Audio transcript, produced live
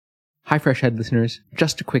Hi, FreshEd listeners.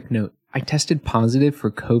 Just a quick note. I tested positive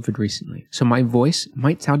for COVID recently, so my voice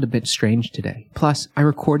might sound a bit strange today. Plus, I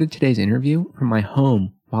recorded today's interview from my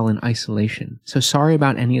home while in isolation. So sorry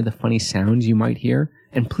about any of the funny sounds you might hear,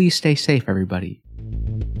 and please stay safe, everybody.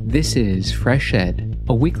 This is FreshEd,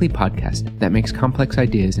 a weekly podcast that makes complex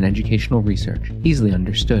ideas in educational research easily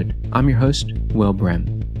understood. I'm your host, Will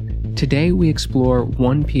Brem. Today, we explore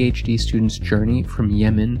one PhD student's journey from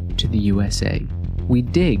Yemen to the USA. We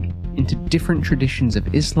dig into different traditions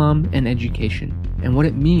of Islam and education, and what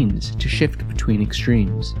it means to shift between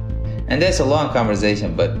extremes. And that's a long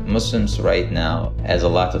conversation, but Muslims right now, as a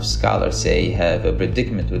lot of scholars say, have a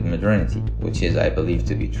predicament with modernity, which is, I believe,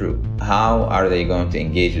 to be true. How are they going to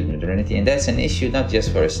engage with modernity? And that's an issue not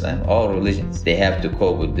just for Islam, all religions. They have to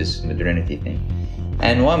cope with this modernity thing.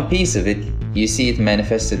 And one piece of it, you see it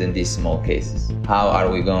manifested in these small cases. How are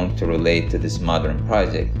we going to relate to this modern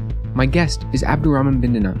project? My guest is Abdulrahman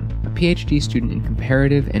Bindamnan, a PhD student in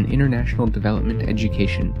comparative and international development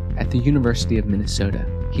education at the University of Minnesota.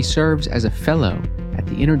 He serves as a fellow at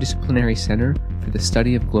the Interdisciplinary Center for the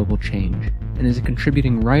Study of Global Change and is a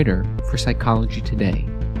contributing writer for Psychology Today.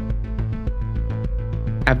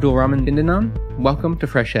 Abdulrahman Bindamnan, welcome to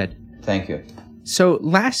FreshEd. Thank you. So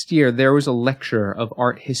last year there was a lecturer of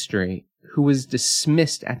art history who was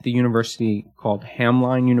dismissed at the university called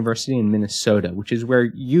Hamline University in Minnesota, which is where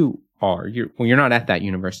you are. You're not at that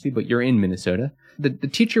university, but you're in Minnesota. The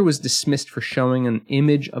teacher was dismissed for showing an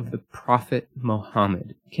image of the Prophet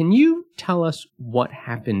Muhammad. Can you tell us what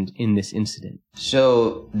happened in this incident?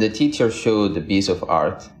 So the teacher showed a piece of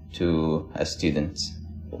art to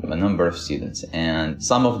a number of students, and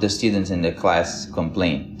some of the students in the class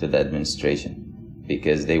complained to the administration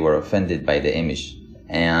because they were offended by the image.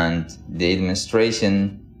 And the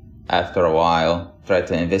administration, after a while, tried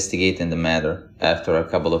to investigate in the matter. After a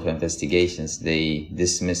couple of investigations, they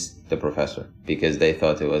dismissed the professor because they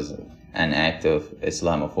thought it was an act of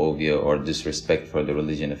Islamophobia or disrespect for the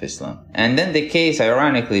religion of Islam. And then the case,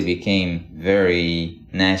 ironically, became very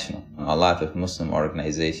national. A lot of Muslim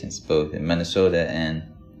organizations, both in Minnesota and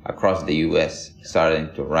across the U.S.,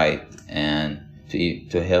 started to write and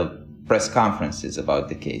to help press conferences about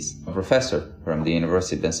the case. A professor from the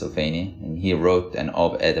University of Pennsylvania, and he wrote an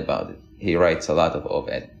op-ed about it. He writes a lot of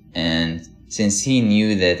op-ed. And since he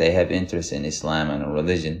knew that I have interest in Islam and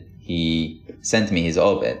religion, he sent me his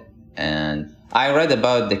op-ed. And I read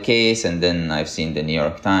about the case, and then I've seen the New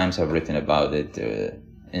York Times have written about it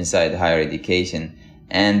inside higher education.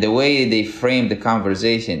 And the way they frame the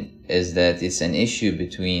conversation is that it's an issue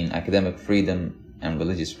between academic freedom and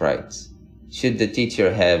religious rights. Should the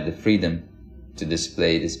teacher have the freedom to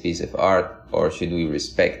display this piece of art, or should we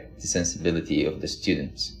respect the sensibility of the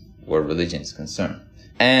students where religion is concerned?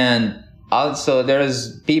 And also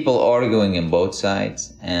there's people arguing in both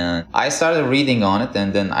sides, and I started reading on it,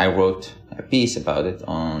 and then I wrote a piece about it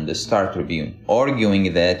on the Star Tribune,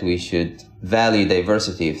 arguing that we should value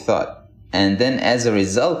diversity of thought. And then as a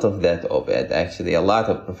result of that op-ed, actually a lot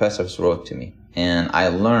of professors wrote to me, and I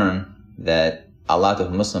learned that a lot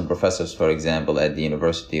of Muslim professors, for example, at the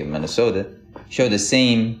University of Minnesota, show the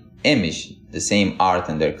same image, the same art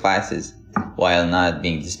in their classes, while not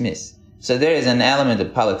being dismissed. So there is an element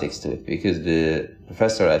of politics to it, because the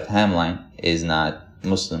professor at Hamline is not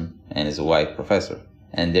Muslim and is a white professor.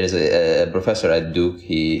 And there's a professor at Duke,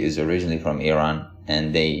 he is originally from Iran,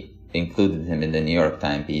 and they included him in the New York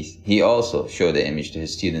Times piece. He also showed the image to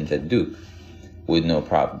his student at Duke with no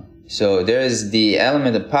problem. So there is the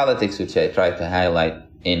element of politics which I try to highlight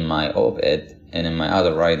in my op-ed and in my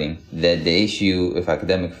other writing, that the issue of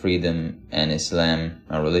academic freedom and Islam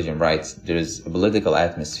and religion rights, there is a political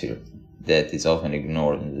atmosphere that is often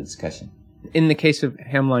ignored in the discussion. In the case of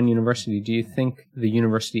Hamline University, do you think the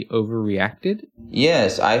university overreacted?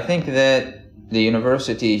 Yes, I think that the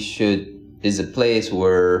university is a place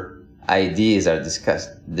where ideas are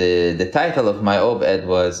discussed. The title of my op-ed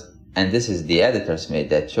was, and this is the editors made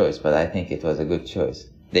that choice, but I think it was a good choice.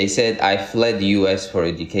 They said, I fled the U.S. for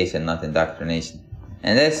education, not indoctrination.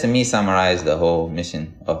 And that, to me, summarized the whole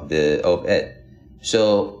mission of the op-ed.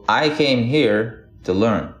 So I came here to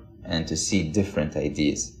learn and to see different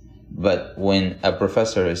ideas. But when a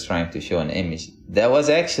professor is trying to show an image, that was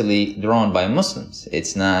actually drawn by Muslims.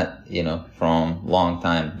 It's not, from long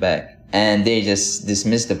time back. And they just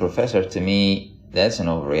dismissed the professor. To me, that's an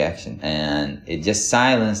overreaction. And it just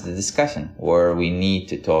silenced the discussion where we need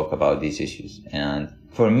to talk about these issues. And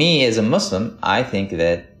for me as a Muslim, I think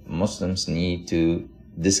that Muslims need to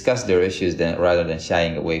discuss their issues rather than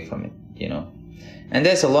shying away from it, And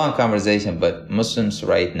that's a long conversation, but Muslims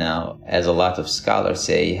right now, as a lot of scholars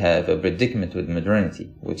say, have a predicament with modernity,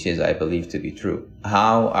 which is, I believe, to be true.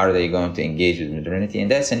 How are they going to engage with modernity? And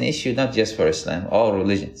that's an issue not just for Islam, all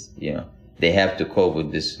religions, They have to cope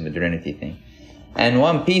with this modernity thing. And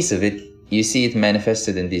one piece of it, you see it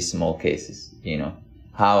manifested in these small cases,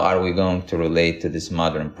 How are we going to relate to this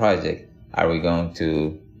modern project? Are we going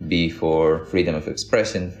to be for freedom of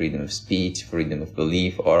expression, freedom of speech, freedom of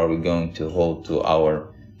belief, or are we going to hold to our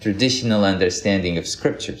traditional understanding of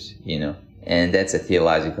scriptures, And that's a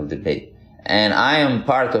theological debate. And I am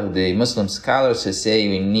part of the Muslim scholars who say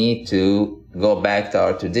we need to go back to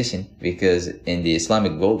our tradition, because in the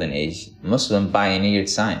Islamic Golden Age, Muslims pioneered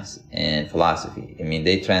science and philosophy.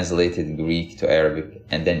 They translated Greek to Arabic,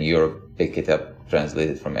 and then Europe picked it up,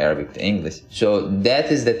 translated from Arabic to English. So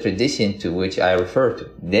that is the tradition to which I refer to.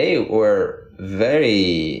 They were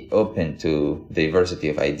very open to diversity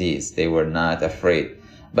of ideas. They were not afraid.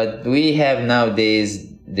 But we have nowadays,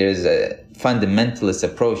 there's a fundamentalist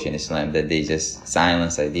approach in Islam that they just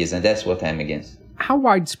silence ideas, and that's what I'm against. How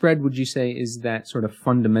widespread would you say is that sort of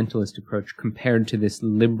fundamentalist approach compared to this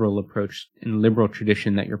liberal approach and liberal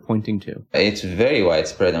tradition that you're pointing to? It's very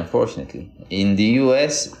widespread, unfortunately, in the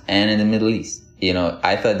U.S. and in the Middle East.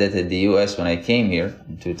 I thought that in the U.S. when I came here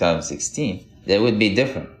in 2016, that would be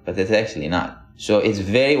different, but it's actually not. So it's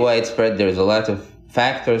very widespread. There's a lot of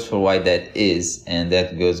factors for why that is, and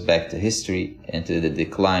that goes back to history and to the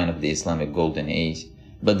decline of the Islamic Golden Age.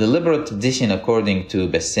 But the liberal tradition, according to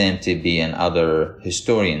Bassam Tibi and other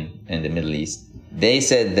historians in the Middle East, they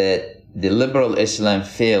said that the liberal Islam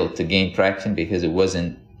failed to gain traction because it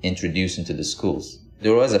wasn't introduced into the schools.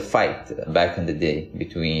 There was a fight back in the day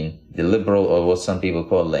between the liberal, or what some people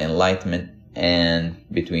call the Enlightenment, and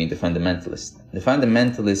between the fundamentalists. The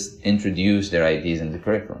fundamentalists introduced their ideas in the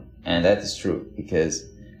curriculum. And that is true, because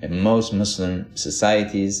in most Muslim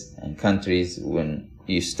societies and countries, when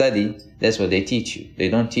you study, that's what they teach you. They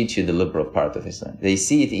don't teach you the liberal part of Islam. They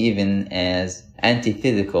see it even as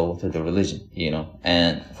antithetical to the religion,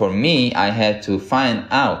 And for me, I had to find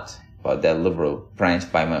out about that liberal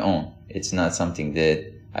branch by my own. It's not something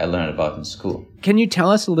that I learned about in school. Can you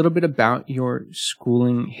tell us a little bit about your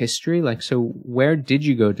schooling history? So where did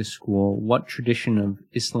you go to school? What tradition of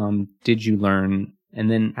Islam did you learn? And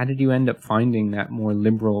then how did you end up finding that more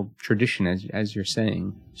liberal tradition, as you're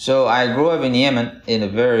saying? So I grew up in Yemen in a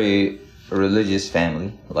very religious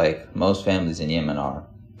family, like most families in Yemen are.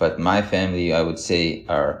 But my family, I would say,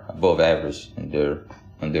 are above average in their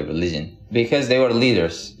religion, because they were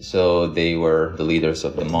leaders. So they were the leaders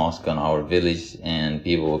of the mosque in our village, and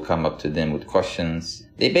people would come up to them with questions.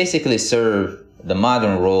 They basically serve the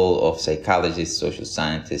modern role of psychologists, social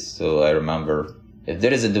scientists. So I remember, if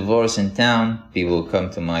there is a divorce in town, people will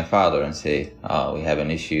come to my father and say, we have an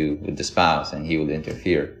issue with the spouse, and he will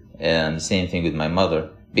interfere. And the same thing with my mother.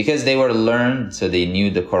 Because they were learned, so they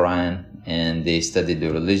knew the Quran, and they studied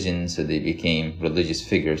the religion, so they became religious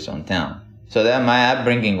figures on town. So that my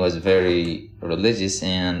upbringing was very religious,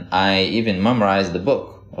 and I even memorized the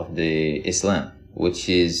book of the Islam, which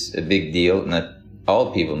is a big deal. Not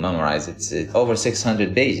all people memorize it. It's over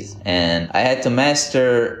 600 pages. And I had to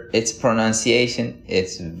master its pronunciation.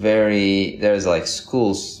 There's like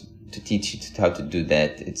schools to teach you how to do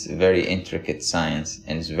that. It's a very intricate science,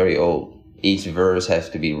 and it's very old. Each verse has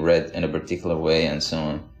to be read in a particular way, and so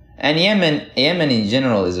on. And Yemen in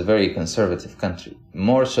general is a very conservative country,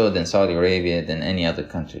 more so than Saudi Arabia, than any other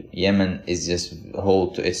country. Yemen is just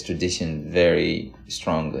hold to its tradition very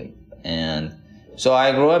strongly. And so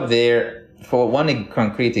I grew up there. For one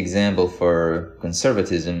concrete example for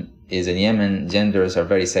conservatism is in Yemen, genders are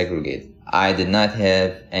very segregated. I did not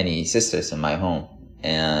have any sisters in my home.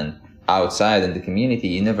 And outside in the community,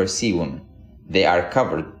 you never see women. They are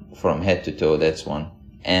covered from head to toe, that's one.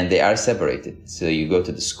 And they are separated. So you go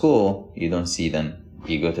to the school, you don't see them.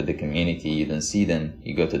 You go to the community, you don't see them.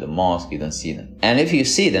 You go to the mosque, you don't see them. And if you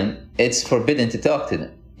see them, it's forbidden to talk to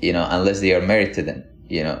them, unless they are married to them,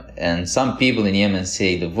 And some people in Yemen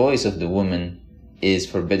say the voice of the woman is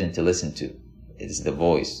forbidden to listen to. It's the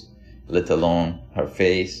voice, let alone her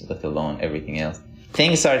face, let alone everything else.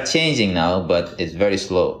 Things are changing now, but it's very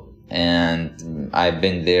slow. And I've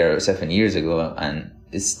been there 7 years ago, and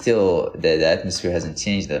it's still, the atmosphere hasn't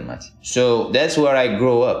changed that much. So that's where I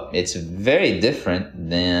grew up. It's very different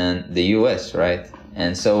than the US, right?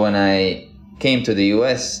 And so when I came to the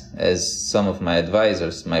US, as some of my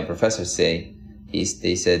advisors, my professors say,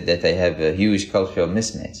 they said that I have a huge cultural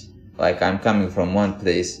mismatch. Like I'm coming from one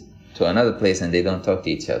place to another place and they don't talk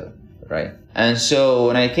to each other, right? And so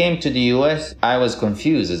when I came to the US, I was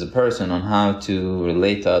confused as a person on how to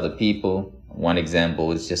relate to other people, one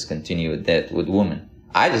example is just continue with that with women.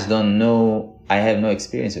 I just don't know. I have no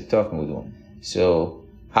experience of talking with women. So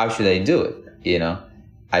how should I do it?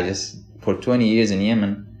 For 20 years in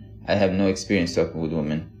Yemen, I have no experience talking with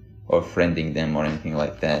women or friending them or anything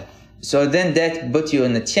like that. So then that puts you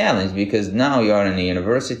in a challenge, because now you are in a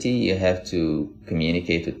university, you have to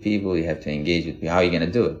communicate with people, you have to engage with people. How are you going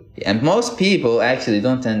to do it? And most people actually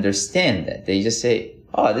don't understand that. They just say,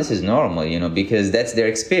 oh, this is normal, because that's their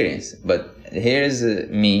experience. But here's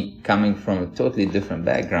me coming from a totally different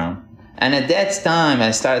background. And at that time,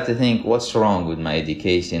 I started to think, what's wrong with my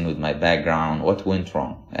education, with my background? What went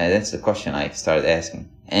wrong? That's the question I started asking.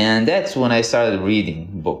 And that's when I started reading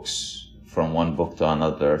books. From one book to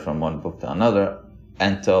another,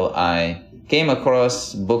 until I came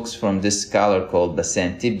across books from this scholar called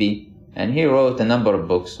Bassam Tibi, and he wrote a number of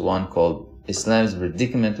books, one called Islam's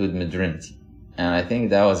Predicament with Modernity. And I think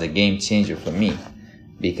that was a game changer for me,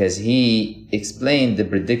 because he explained the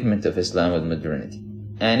predicament of Islam with modernity.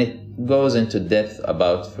 And it goes into depth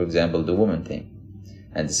about, for example, the woman thing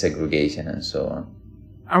and the segregation and so on.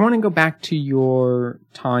 I want to go back to your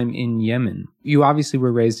time in Yemen. You obviously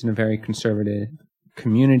were raised in a very conservative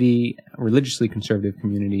community, religiously conservative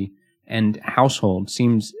community, and household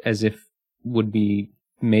seems as if would be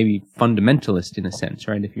maybe fundamentalist in a sense,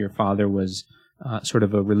 right? If your father was sort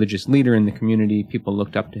of a religious leader in the community, people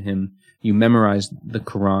looked up to him, you memorized the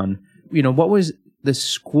Quran. What was the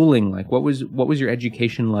schooling like? What was your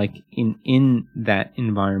education like in that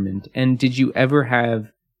environment? And did you ever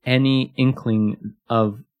have any inkling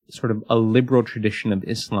of sort of a liberal tradition of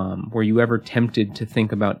Islam? Were you ever tempted to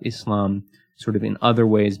think about Islam sort of in other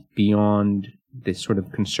ways beyond this sort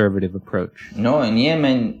of conservative approach? No, in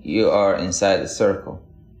Yemen, you are inside a circle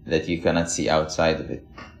that you cannot see outside of it.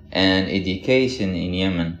 And education in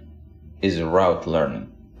Yemen is rote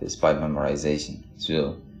learning, despite memorization.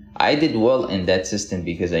 So I did well in that system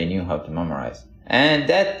because I knew how to memorize. And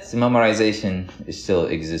that memorization still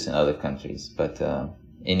exists in other countries. But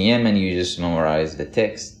in Yemen, you just memorize the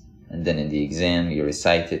text, and then in the exam, you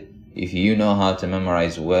recite it. If you know how to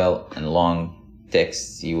memorize well and long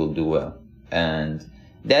texts, you will do well. And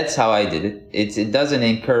that's how I did it. It doesn't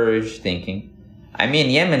encourage thinking. I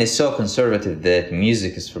mean, Yemen is so conservative that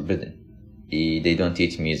music is forbidden. They don't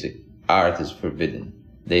teach music. Art is forbidden.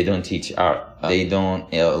 They don't teach art. They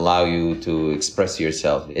don't allow you to express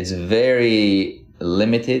yourself. It's very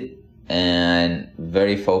limited and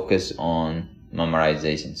very focused on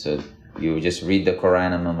memorization. So you just read the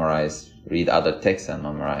Quran and memorize, read other texts and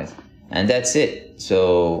memorize, and that's it.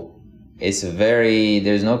 So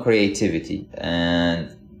there's no creativity.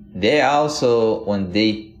 And they also, when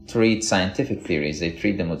they treat scientific theories, they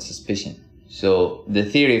treat them with suspicion. So the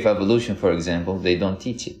theory of evolution, for example, they don't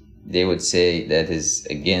teach it. They would say that is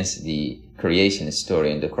against the creation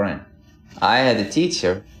story in the Quran. I had a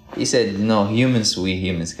teacher, he said, no, we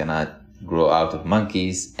humans cannot grow out of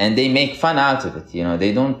monkeys, and they make fun out of it.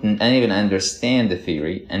 They don't even understand the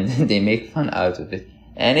theory, and then they make fun out of it.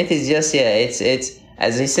 And it is just, it's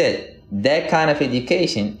as I said, that kind of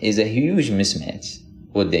education is a huge mismatch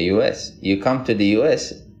with the US. You come to the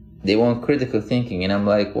US, they want critical thinking, and I'm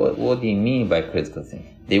like, what do you mean by critical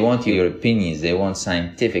thinking? They want your opinions, they want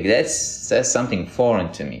scientific. That's something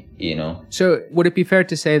foreign to me, So would it be fair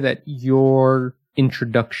to say that your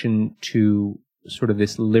introduction to sort of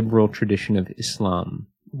this liberal tradition of Islam,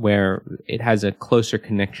 where it has a closer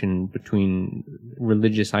connection between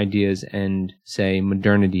religious ideas and, say,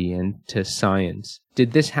 modernity and to science,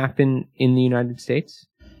 did this happen in the United States?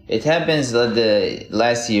 It happens the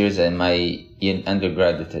last years at my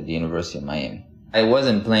undergraduate at the University of Miami. I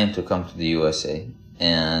wasn't planning to come to the USA.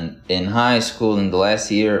 And in high school, in the last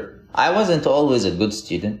year, I wasn't always a good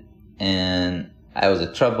student. And I was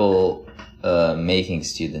a trouble-making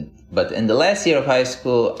student. But in the last year of high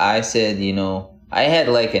school, I said, I had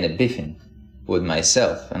like an epiphany with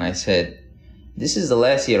myself. And I said, this is the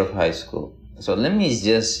last year of high school. So let me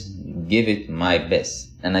just give it my best.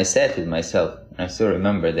 And I sat with myself. I still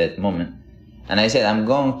remember that moment. And I said, I'm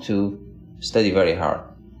going to study very hard.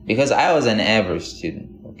 Because I was an average student,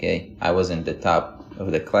 okay? I wasn't the top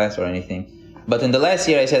of the class or anything. But in the last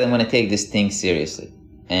year, I said, I'm going to take this thing seriously.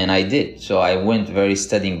 And I did. So I went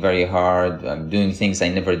studying very hard. I'm doing things I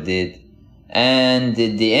never did. And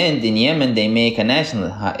at the end, in Yemen, they make a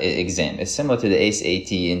national exam. It's similar to the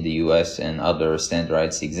SAT in the US and other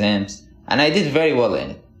standardized exams. And I did very well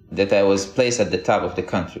in it. That I was placed at the top of the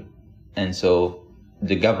country. And so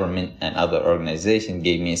the government and other organizations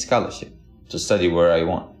gave me a scholarship to study where I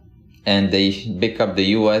want. And they pick up the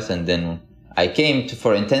US, and then I came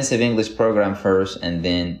for intensive English program first, and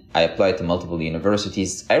then I applied to multiple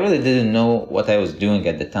universities. I really didn't know what I was doing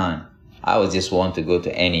at the time. I would just want to go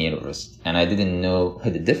to any university, and I didn't know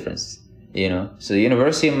the difference, So the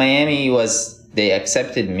University of Miami they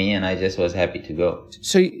accepted me, and I just was happy to go.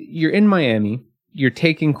 So you're in Miami, you're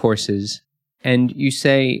taking courses, and you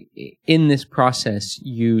say in this process,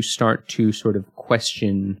 you start to sort of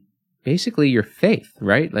question basically your faith,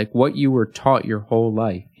 right? Like what you were taught your whole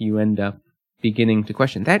life, you end up beginning to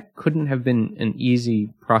question. That couldn't have been an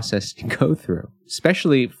easy process to go through,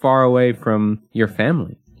 especially far away from your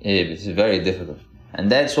family. It's very difficult.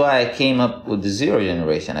 And that's why I came up with the zero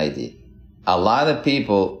generation idea. A lot of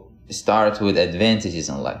people start with advantages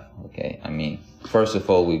in life, okay? I mean, first of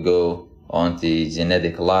all, we go on the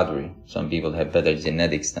genetic lottery. Some people have better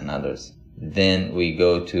genetics than others. Then we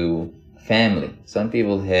go to family. Some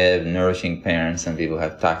people have nourishing parents, some people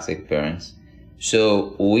have toxic parents.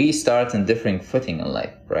 So we start on different footing in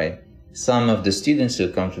life, right? Some of the students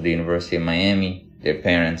who come to the University of Miami, their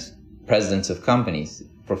parents, presidents of companies,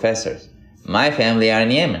 professors. My family are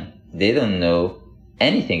in Yemen. They don't know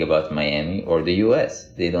anything about Miami or the US.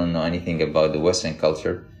 They don't know anything about the Western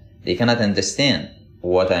culture. They cannot understand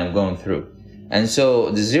what I'm going through. And so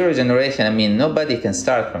the zero generation, I mean, nobody can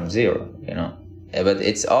start from zero, but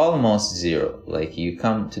it's almost zero. Like you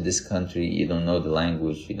come to this country, you don't know the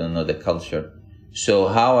language, you don't know the culture. So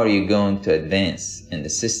how are you going to advance in the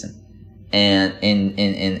system? And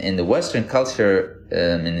in the Western culture,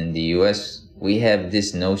 and in the US, we have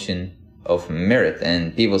this notion of merit,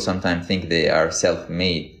 and people sometimes think they are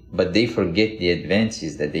self-made, but they forget the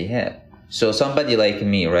advantages that they have. So somebody like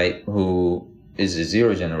me, right, who is a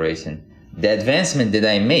zero generation, the advancement that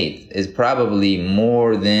I made is probably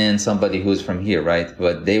more than somebody who's from here, right?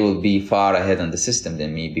 But they will be far ahead on the system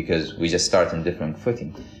than me because we just start on different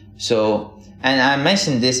footing. So, and I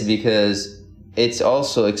mentioned this because it's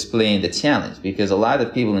also explained the challenge, because a lot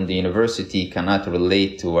of people in the university cannot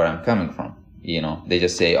relate to where I'm coming from. They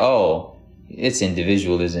just say, oh, it's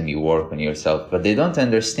individualism, you work on yourself. But they don't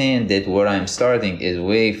understand that where I'm starting is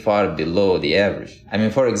way far below the average. I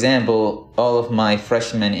mean, for example, all of my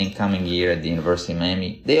freshmen incoming year at the University of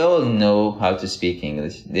Miami, they all know how to speak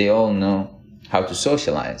English. They all know how to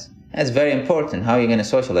socialize. That's very important. How are you going to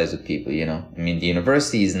socialize with people, I mean, the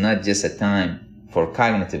university is not just a time for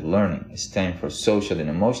cognitive learning. It's time for social and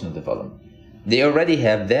emotional development. They already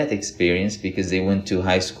have that experience because they went to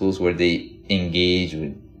high schools where they engage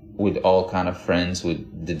with all kind of friends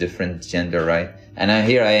with the different gender, right? And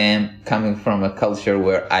here I am coming from a culture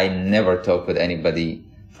where I never talk with anybody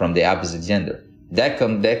from the opposite gender. That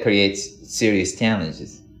creates serious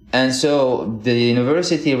challenges. And so the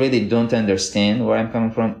university really don't understand where I'm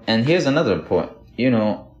coming from. And here's another point.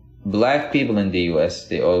 Black people in the US,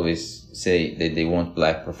 they always say that they want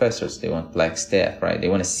black professors, they want black staff, right? They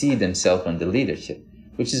want to see themselves in the leadership,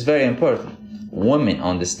 which is very important. Women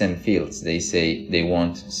on the STEM fields, they say they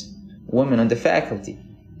want women on the faculty.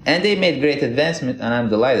 And they made great advancement, and I'm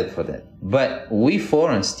delighted for that. But we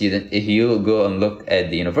foreign students, if you go and look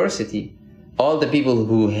at the university, all the people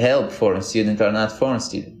who help foreign students are not foreign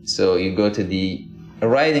students. So you go to the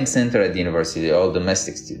writing center at the university, they're all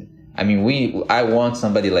domestic students. I mean, I want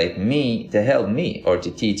somebody like me to help me or to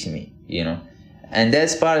teach me, And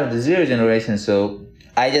that's part of the zero generation, so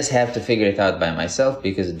I just have to figure it out by myself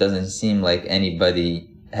because it doesn't seem like anybody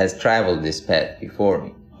has traveled this path before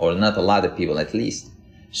me, or not a lot of people at least.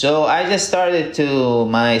 So I just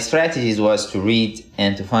my strategies was to read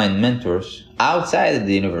and to find mentors outside of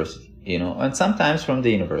the university, and sometimes from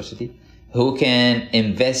the university, who can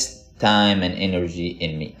invest time and energy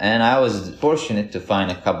in me. And I was fortunate to find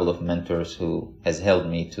a couple of mentors who has helped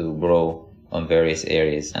me to grow on various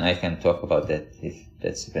areas. And I can talk about that if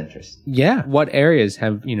that's of interest. Yeah. What areas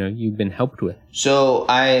have, you been helped with? So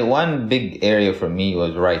one big area for me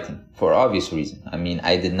was writing, for obvious reason. I mean,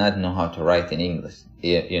 I did not know how to write in English,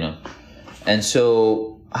 And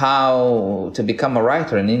so how to become a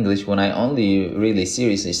writer in English when I only really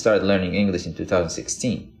seriously started learning English in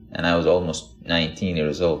 2016. And I was almost 19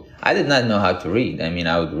 years old. I did not know how to read. I mean,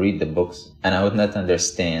 I would read the books and I would not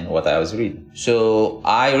understand what I was reading. So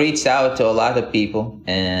I reached out to a lot of people,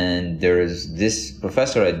 and there's this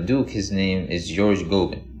professor at Duke, his name is George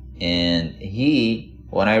Gobin. And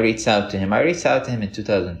when I reached out to him in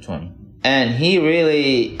 2020.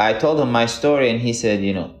 And I told him my story, and he said,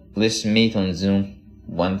 let's meet on Zoom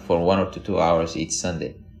for 1 or 2 hours each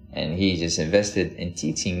Sunday. And he just invested in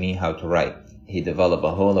teaching me how to write. He developed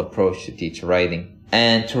a whole approach to teach writing.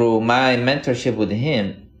 And through my mentorship with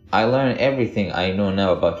him, I learned everything I know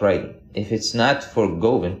now about writing. If it's not for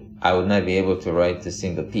Gobin, I would not be able to write a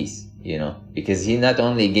single piece, because he not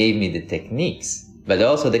only gave me the techniques, but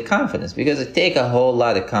also the confidence, because it takes a whole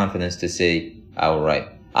lot of confidence to say, I will write.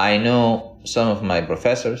 I know some of my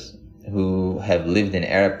professors who have lived in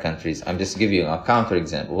Arab countries. I'm just giving you a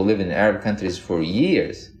counterexample, who live in Arab countries for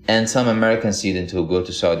years, and some American students who go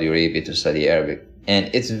to Saudi Arabia to study Arabic. And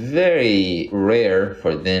it's very rare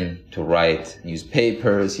for them to write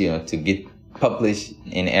newspapers, to get published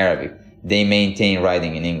in Arabic. They maintain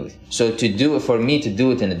writing in English. So for me to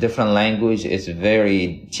do it in a different language, it's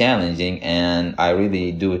very challenging, and I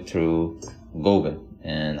really do it through Google,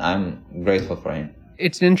 and I'm grateful for him.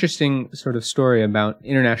 It's an interesting sort of story about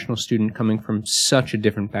international student coming from such a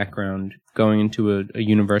different background, going into a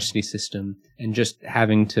university system and just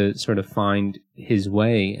having to sort of find his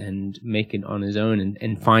way and make it on his own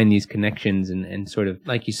and find these connections and sort of,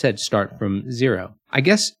 like you said, start from zero. I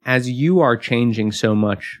guess as you are changing so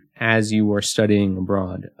much as you were studying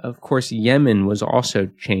abroad, of course, Yemen was also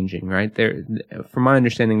changing, right? From my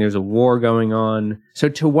understanding, there's a war going on. So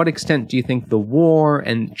to what extent do you think the war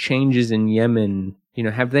and changes in Yemen,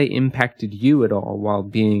 have they impacted you at all while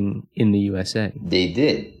being in the USA? They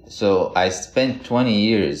did. So I spent 20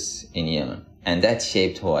 years in Yemen, and that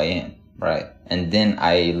shaped who I am, right? And then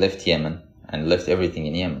I left Yemen and left everything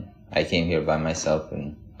in Yemen. I came here by myself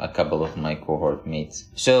and a couple of my cohort mates.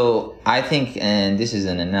 So I think, and this is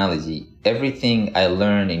an analogy, everything I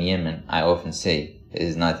learned in Yemen, I often say,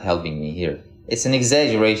 is not helping me here. It's an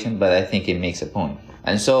exaggeration, but I think it makes a point.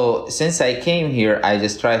 And so since I came here, I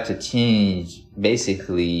just tried to change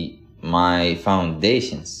basically my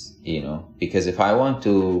foundations, because if I want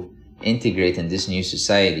to integrate in this new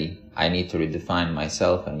society, I need to redefine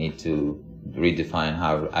myself. I need to redefine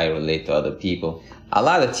how I relate to other people. A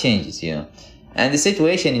lot of changes, And the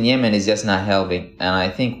situation in Yemen is just not helping. And I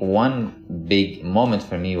think one big moment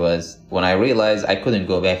for me was when I realized I couldn't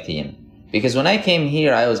go back to Yemen. Because when I came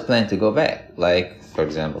here, I was planning to go back. Like, for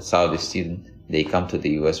example, Saudi student, they come to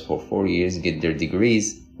the US for 4 years, get their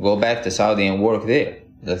degrees, go back to Saudi and work there.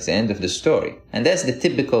 That's the end of the story. And that's the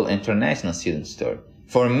typical international student story.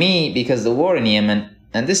 For me, because the war in Yemen,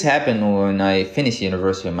 and this happened when I finished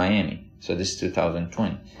University of Miami. So this is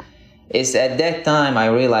 2020. It's at that time I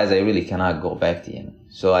realized I really cannot go back to Yemen.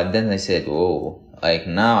 So then I said,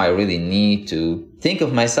 now I really need to think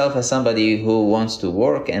of myself as somebody who wants to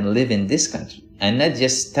work and live in this country and not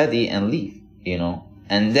just study and leave,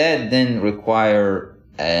 And that then require,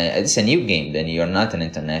 it's a new game. Then you're not an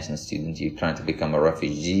international student. You're trying to become a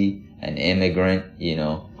refugee, an immigrant,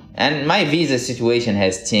 And my visa situation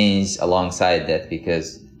has changed alongside that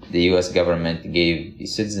because the U.S. government gave the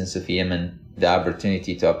citizens of Yemen the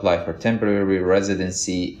opportunity to apply for temporary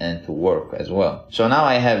residency and to work as well. So now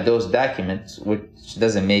I have those documents, which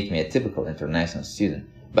doesn't make me a typical international student.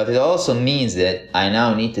 But it also means that I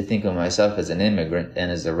now need to think of myself as an immigrant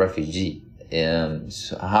and as a refugee.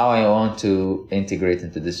 So how I want to integrate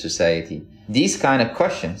into this society. These kind of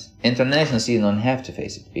questions, international students don't have to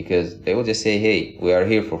face it because they will just say, hey, we are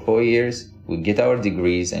here for 4 years, we get our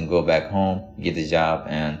degrees and go back home, get a job,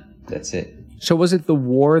 and that's it. So was it the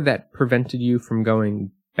war that prevented you from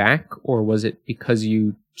going back, or was it because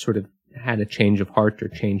you sort of had a change of heart or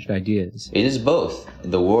changed ideas? It is both.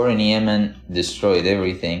 The war in Yemen destroyed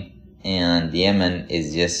everything, and Yemen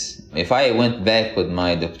is just... If I went back with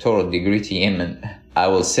my doctoral degree to Yemen, I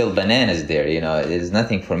will sell bananas there, There's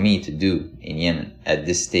nothing for me to do in Yemen at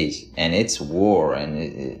this stage. And it's war,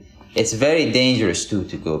 and it's very dangerous too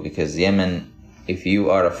to go, because Yemen, if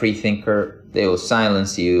you are a free thinker, they will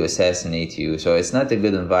silence you, assassinate you. So it's not a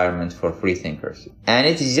good environment for free thinkers. And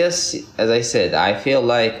it is just, as I said, I feel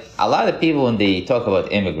like a lot of people, when they talk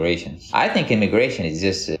about immigration, I think immigration is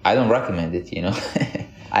just, I don't recommend it,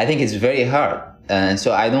 I think it's very hard. And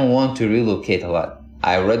so I don't want to relocate a lot.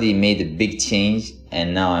 I already made a big change,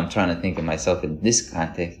 and now I'm trying to think of myself in this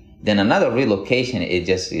context. Then another relocation, it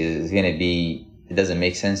just is going to be, it doesn't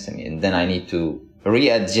make sense to me. And then I need to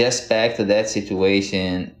readjust back to that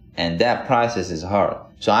situation. And that process is hard.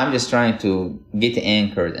 So I'm just trying to get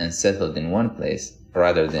anchored and settled in one place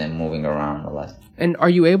rather than moving around a lot. And are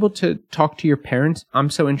you able to talk to your parents? I'm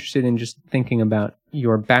so interested in just thinking about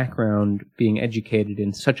your background, being educated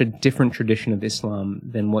in such a different tradition of Islam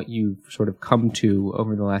than what you've sort of come to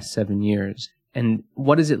over the last 7 years. And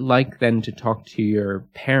what is it like then to talk to your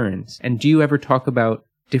parents? And do you ever talk about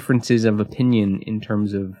differences of opinion in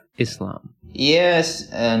terms of Islam? Yes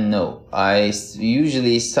and no. I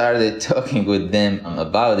usually started talking with them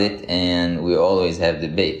about it, and we always have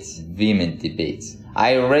debates, vehement debates.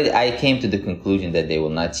 I came to the conclusion that they will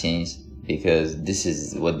not change because this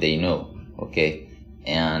is what they know, okay?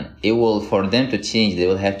 And for them to change, they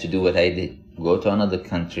will have to do what I did, go to another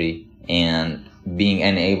country, and being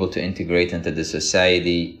unable to integrate into the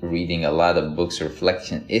society, reading a lot of books,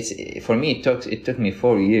 reflection. For me, it took me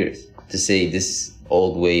 4 years to say this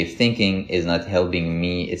old way of thinking is not helping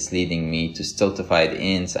me. It's leading me to stultified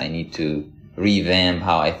ends. I need to revamp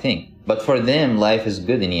how I think. But for them, life is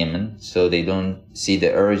good in Yemen, so they don't see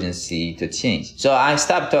the urgency to change. So I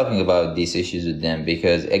stopped talking about these issues with them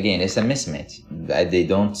because, again, it's a mismatch. They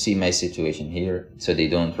don't see my situation here, so they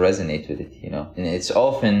don't resonate with it, And it's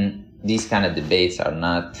often, these kind of debates are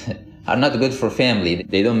not good for family.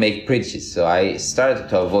 They don't make bridges. So I started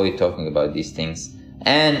to avoid talking about these things.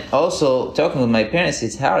 And also, talking with my parents,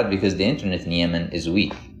 it's hard because the internet in Yemen is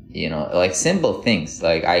weak. Like simple things,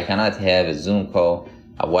 like I cannot have a Zoom call,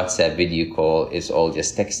 a WhatsApp video call, is all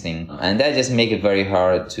just texting. And that just makes it very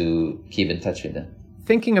hard to keep in touch with them.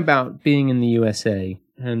 Thinking about being in the USA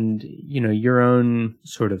and, your own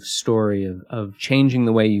sort of story of changing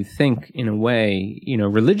the way you think in a way,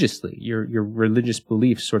 religiously, your religious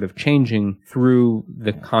beliefs sort of changing through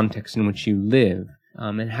the context in which you live,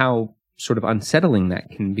 and how sort of unsettling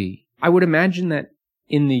that can be. I would imagine that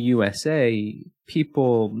in the USA,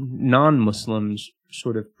 people, non-Muslims,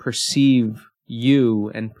 sort of perceive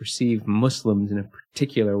you and perceive Muslims in a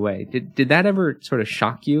particular way. Did that ever sort of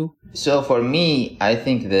shock you? So for me, I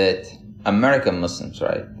think that American Muslims,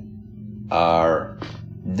 right, are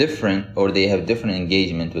different, or they have different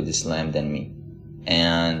engagement with Islam than me.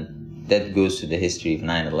 And that goes to the history of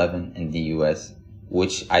 9/11 in the US,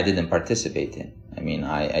 which I didn't participate in. I mean,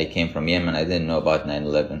 I came from Yemen. I didn't know about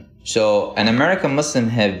 9/11. So an American Muslim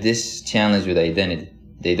have this challenge with identity.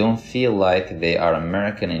 They don't feel like they are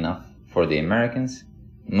American enough for the Americans,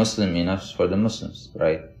 Muslim enough for the Muslims,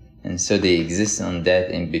 right? And so they exist on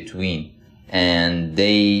that in between. And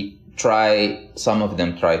some of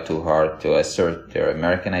them try too hard to assert their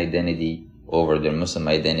American identity over their Muslim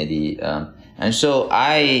identity. And so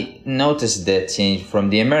I noticed that change from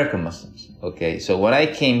the American Muslims. Okay, so when I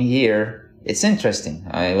came here, it's interesting.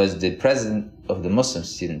 I was the president of the Muslim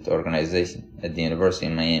Student Organization at the University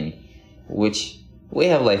of Miami, which we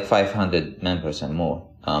have like 500 members and more,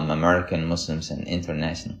 American Muslims and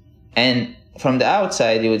international. And from the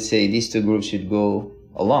outside, you would say these two groups should go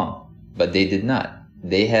along, but they did not.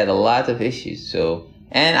 They had a lot of issues.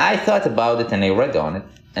 And I thought about it and I read on it.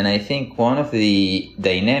 And I think one of the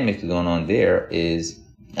dynamics going on there is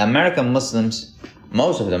American Muslims,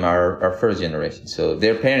 most of them are first generation. So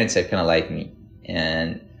their parents are kind of like me.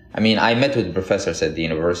 And I mean, I met with professors at the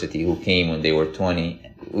university who came when they were 20.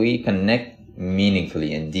 We connect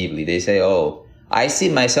meaningfully and deeply. They say, oh, I see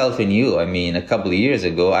myself in you. I mean, a couple of years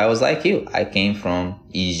ago, I was like you. I came from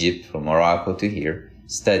Egypt, from Morocco to here,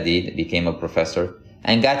 studied, became a professor,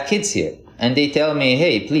 and got kids here. And they tell me,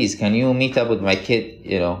 hey, please, can you meet up with my kid,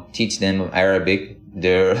 teach them Arabic,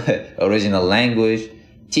 their original language,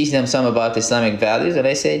 teach them some about Islamic values. And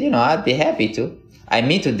I said, I'd be happy to. I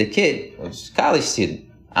meet with the kid, which is a college student,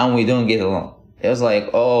 and we don't get along. It was like,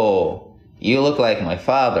 oh, you look like my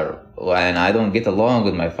father, and I don't get along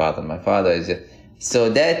with my father. My father is... So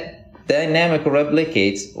that dynamic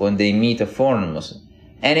replicates when they meet a foreign Muslim.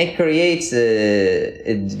 And it creates,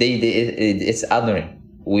 it's othering.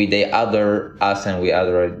 They other us and we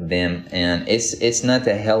other them, and it's not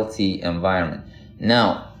a healthy environment.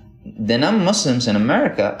 Now, the non-Muslims in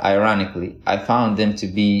America, ironically, I found them to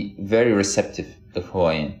be very receptive of who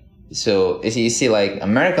I am. So you see, like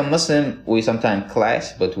American Muslim, we sometimes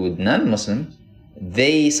clash, but with non-Muslims,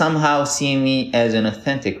 they somehow see me as an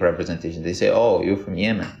authentic representation. They say, oh, you're from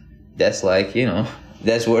Yemen. That's like,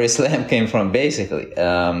 that's where Islam came from, basically.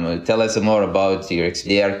 Tell us more about your experience.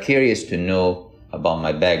 They are curious to know about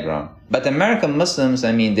my background. But American Muslims,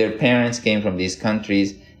 I mean, their parents came from these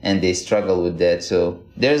countries and they struggle with that. So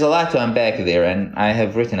there's a lot to unpack there, and I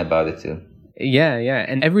have written about it too. Yeah.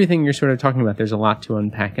 And everything you're sort of talking about, there's a lot to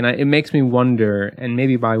unpack. And it makes me wonder, and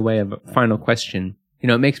maybe by way of a final question,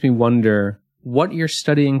 it makes me wonder what you're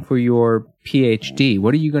studying for your PhD.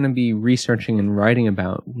 What are you going to be researching and writing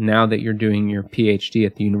about now that you're doing your PhD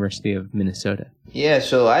at the University of Minnesota? Yeah,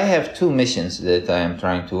 so I have two missions that I am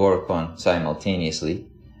trying to work on simultaneously.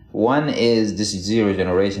 One is this zero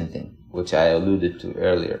generation thing, which I alluded to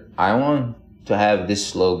earlier. I want to have this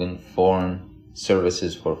slogan, foreign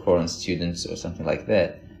services for foreign students or something like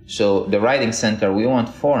that. So the writing center, we want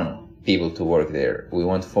foreign people to work there. We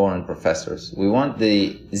want foreign professors. We want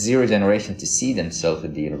the zero generation to see themselves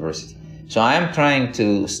at the university. So I am trying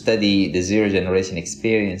to study the zero generation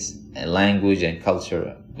experience and language and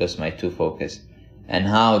culture. That's my two focus. And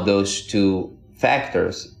how those two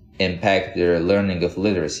factors impact their learning of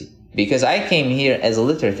literacy. Because I came here as a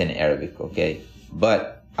literate in Arabic, okay?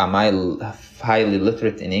 But am I highly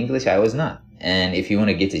literate in English? I was not. And if you want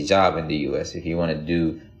to get a job in the US, if you want to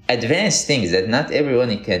do advanced things that not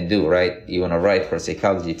everyone can do, right? You want to write for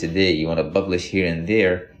psychology today, you want to publish here and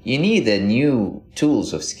there. You need the new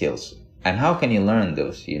tools of skills. And how can you learn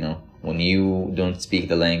those, when you don't speak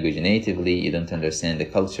the language natively, you don't understand the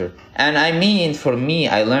culture? And I mean, for me,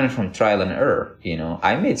 I learned from trial and error,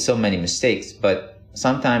 I made so many mistakes, but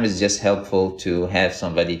sometimes it's just helpful to have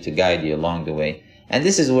somebody to guide you along the way. And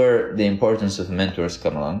this is where the importance of mentors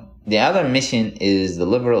come along. The other mission is the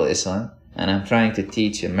liberal Islam. And I'm trying to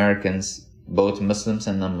teach Americans, both Muslims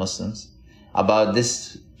and non-Muslims, about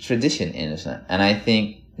this tradition in Islam. And I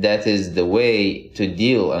think that is the way to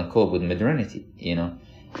deal and cope with modernity.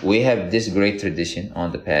 We have this great tradition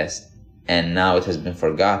on the past, and now it has been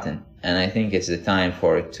forgotten. And I think it's the time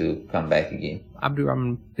for it to come back again.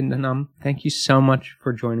 Abdulrahman Bindamnan, thank you so much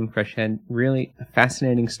for joining FreshEd. Really a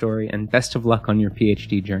fascinating story, and best of luck on your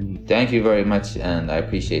PhD journey. Thank you very much, and I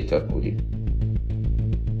appreciate talking with you.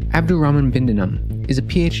 Abdulrahman Bindamnan is a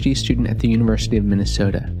PhD student at the University of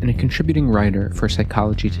Minnesota and a contributing writer for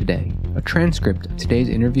Psychology Today. A transcript of today's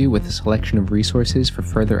interview with a selection of resources for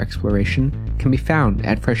further exploration can be found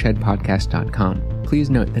at freshedpodcast.com. Please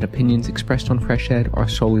note that opinions expressed on FreshEd are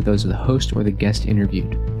solely those of the host or the guest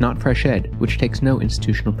interviewed, not FreshEd, which takes no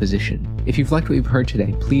institutional position. If you've liked what you've heard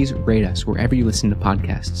today, please rate us wherever you listen to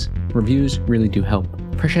podcasts. Reviews really do help.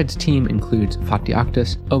 FreshEd's team includes Fatih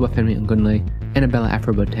Akhtas, Obafemi Ngunle, Annabella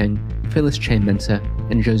Afroboteng, Phyllis Che Mensa,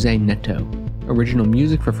 and Jose Neto. Original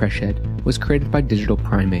music for FreshEd was created by Digital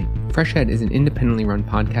Primate. FreshEd is an independently run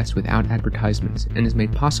podcast without advertisements and is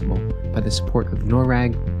made possible by the support of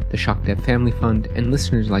NORAG, the Shock Dev Family Fund, and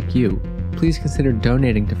listeners like you. Please consider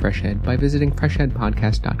donating to FreshEd by visiting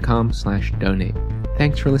freshedpodcast.com/donate.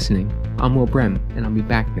 Thanks for listening. I'm Will Brem, and I'll be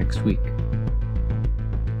back next week.